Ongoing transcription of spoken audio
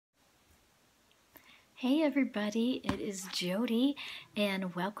Hey everybody, it is Jody,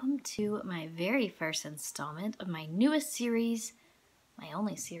 and welcome to my very first installment of my newest series, my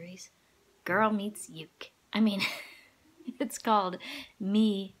only series, Girl Meets Uke. It's called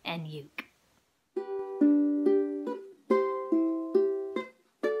Me and Uke.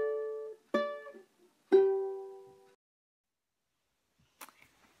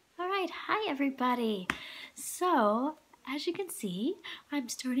 Alright, hi everybody. So, as you can see, I'm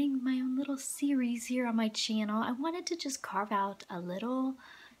starting my own little series here on my channel. I wanted to just carve out a little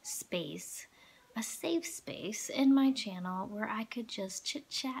space, a safe space in my channel where I could just chit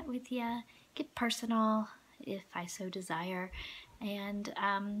chat with you, get personal if I so desire, and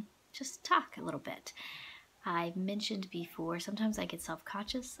just talk a little bit. I've mentioned before, sometimes I get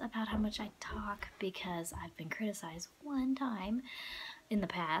self-conscious about how much I talk because I've been criticized one time in the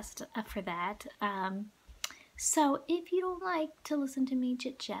past for that. So if you don't like to listen to me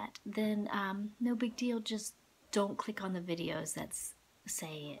chit chat, then no big deal. Just don't click on the videos that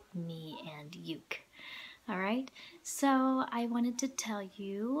say me and Uke. Alright, so I wanted to tell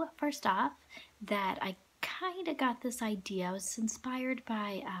you first off that I kind of got this idea. I was inspired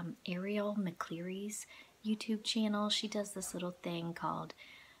by Ariel McCleary's YouTube channel. She does this little thing called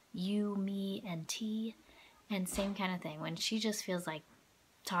You, Me, and Tea, and same kind of thing when she just feels like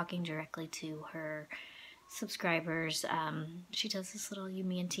talking directly to her subscribers. She does this little you,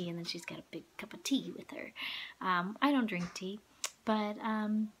 me, and tea, and then she's got a big cup of tea with her. I don't drink tea, but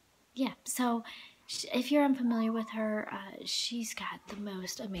yeah, so if you're unfamiliar with her, she's got the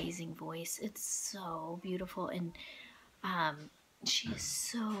most amazing voice. It's so beautiful, and she is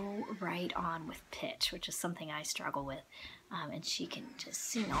so right on with pitch, which is something I struggle with. And she can just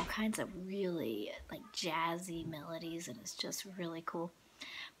sing all kinds of really like jazzy melodies, and it's just really cool.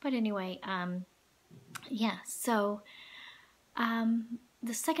 But anyway, yeah, so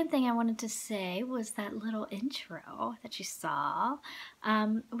the second thing I wanted to say was that little intro that you saw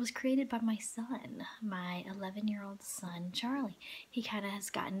was created by my son, my 11-year-old son, Charlie. He kind of has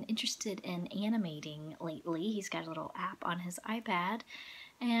gotten interested in animating lately. He's got a little app on his iPad,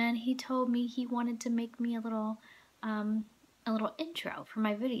 and he told me he wanted to make me a little intro for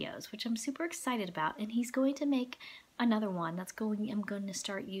my videos, which I'm super excited about, and he's going to make another one I'm going to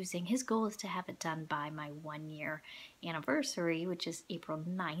start using. His goal is to have it done by my 1-year anniversary, which is April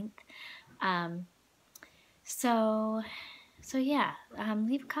 9th. So yeah,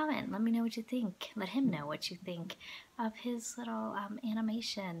 leave a comment. Let me know what you think. Let him know what you think of his little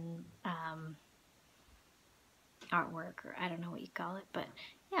animation artwork, or I don't know what you call it, but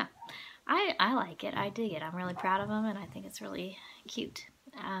yeah, I like it. I dig it. I'm really proud of him, and I think it's really cute.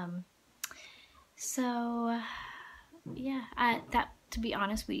 So yeah, to be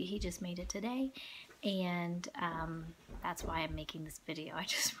honest, he just made it today, and that's why I'm making this video. I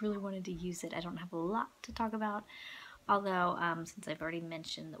just really wanted to use it. I don't have a lot to talk about, although since I've already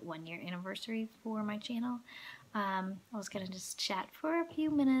mentioned the 1-year anniversary for my channel, I was gonna just chat for a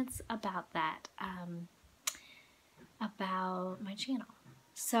few minutes about that, about my channel.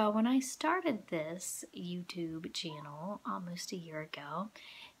 So when I started this YouTube channel almost a year ago,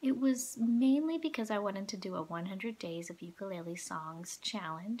 it was mainly because I wanted to do a 100 Days of Ukulele Songs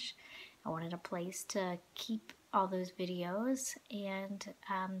challenge. I wanted a place to keep all those videos, and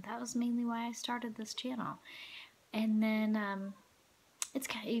that was mainly why I started this channel. And then it's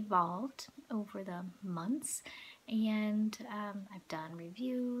kind of evolved over the months, and I've done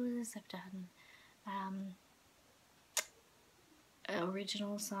reviews, I've done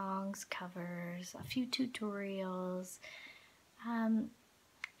original songs, covers, a few tutorials, and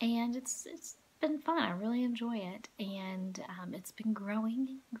it's been fun. I really enjoy it, and it's been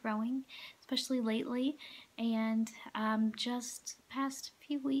growing, especially lately, and just past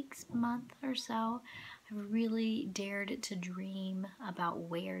few weeks, month or so, I've really dared to dream about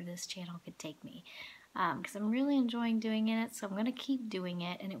where this channel could take me, because I'm really enjoying doing it, so I'm going to keep doing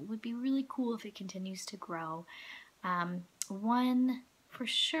it, and it would be really cool if it continues to grow. One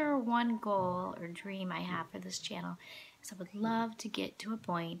goal or dream I have for this channel is I would love to get to a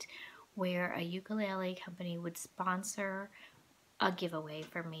point where a ukulele company would sponsor a giveaway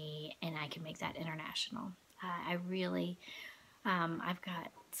for me, and I can make that international. I've got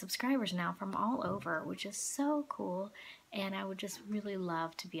subscribers now from all over, which is so cool, and I would just really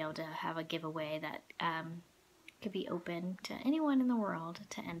love to be able to have a giveaway that could be open to anyone in the world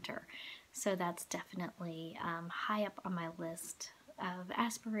to enter. So that's definitely high up on my list of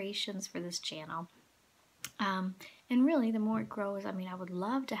aspirations for this channel. And really, the more it grows, I mean, I would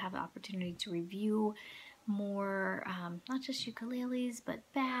love to have the opportunity to review more, not just ukuleles, but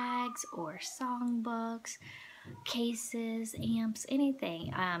bags or songbooks, cases, amps,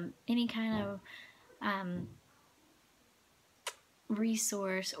 anything, any kind of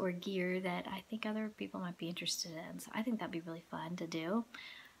resource or gear that I think other people might be interested in. So I think that'd be really fun to do.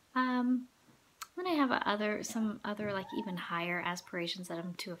 Then I have some other like even higher aspirations that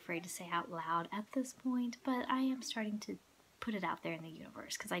I'm too afraid to say out loud at this point, but I am starting to put it out there in the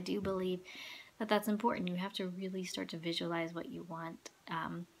universe because I do believe that that's important. You have to really start to visualize what you want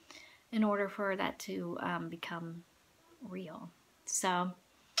in order for that to become real. So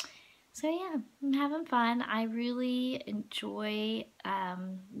yeah, I'm having fun. I really enjoy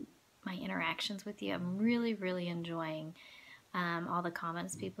my interactions with you. I'm really enjoying all the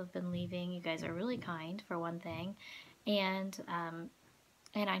comments people have been leaving. You guys are really kind, for one thing, and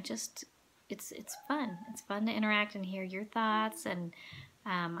I just it's fun. It's fun to interact and hear your thoughts, and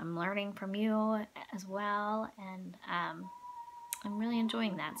I'm learning from you as well, and I'm really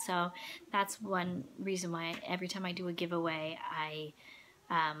enjoying that. So that's one reason why every time I do a giveaway, I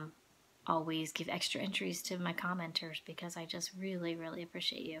always give extra entries to my commenters because I just really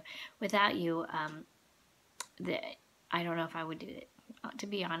appreciate you. Without you, I don't know if I would do it, to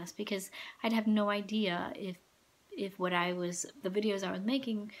be honest, because I'd have no idea if the videos I was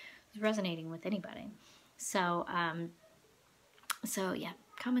making was resonating with anybody. So so yeah,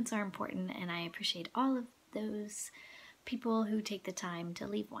 comments are important, and I appreciate all of those people who take the time to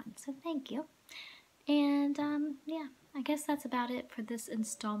leave one. So thank you. And yeah, I guess that's about it for this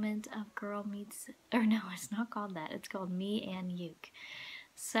installment of Girl Meets, or no, it's not called that. It's called Me and Uke.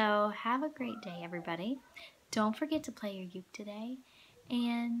 So have a great day, everybody. Don't forget to play your uke today,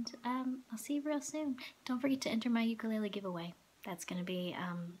 and I'll see you real soon. Don't forget to enter my ukulele giveaway. That's going to be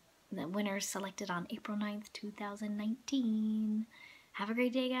the winners selected on April 9th, 2019. Have a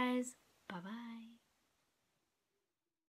great day, guys. Bye-bye.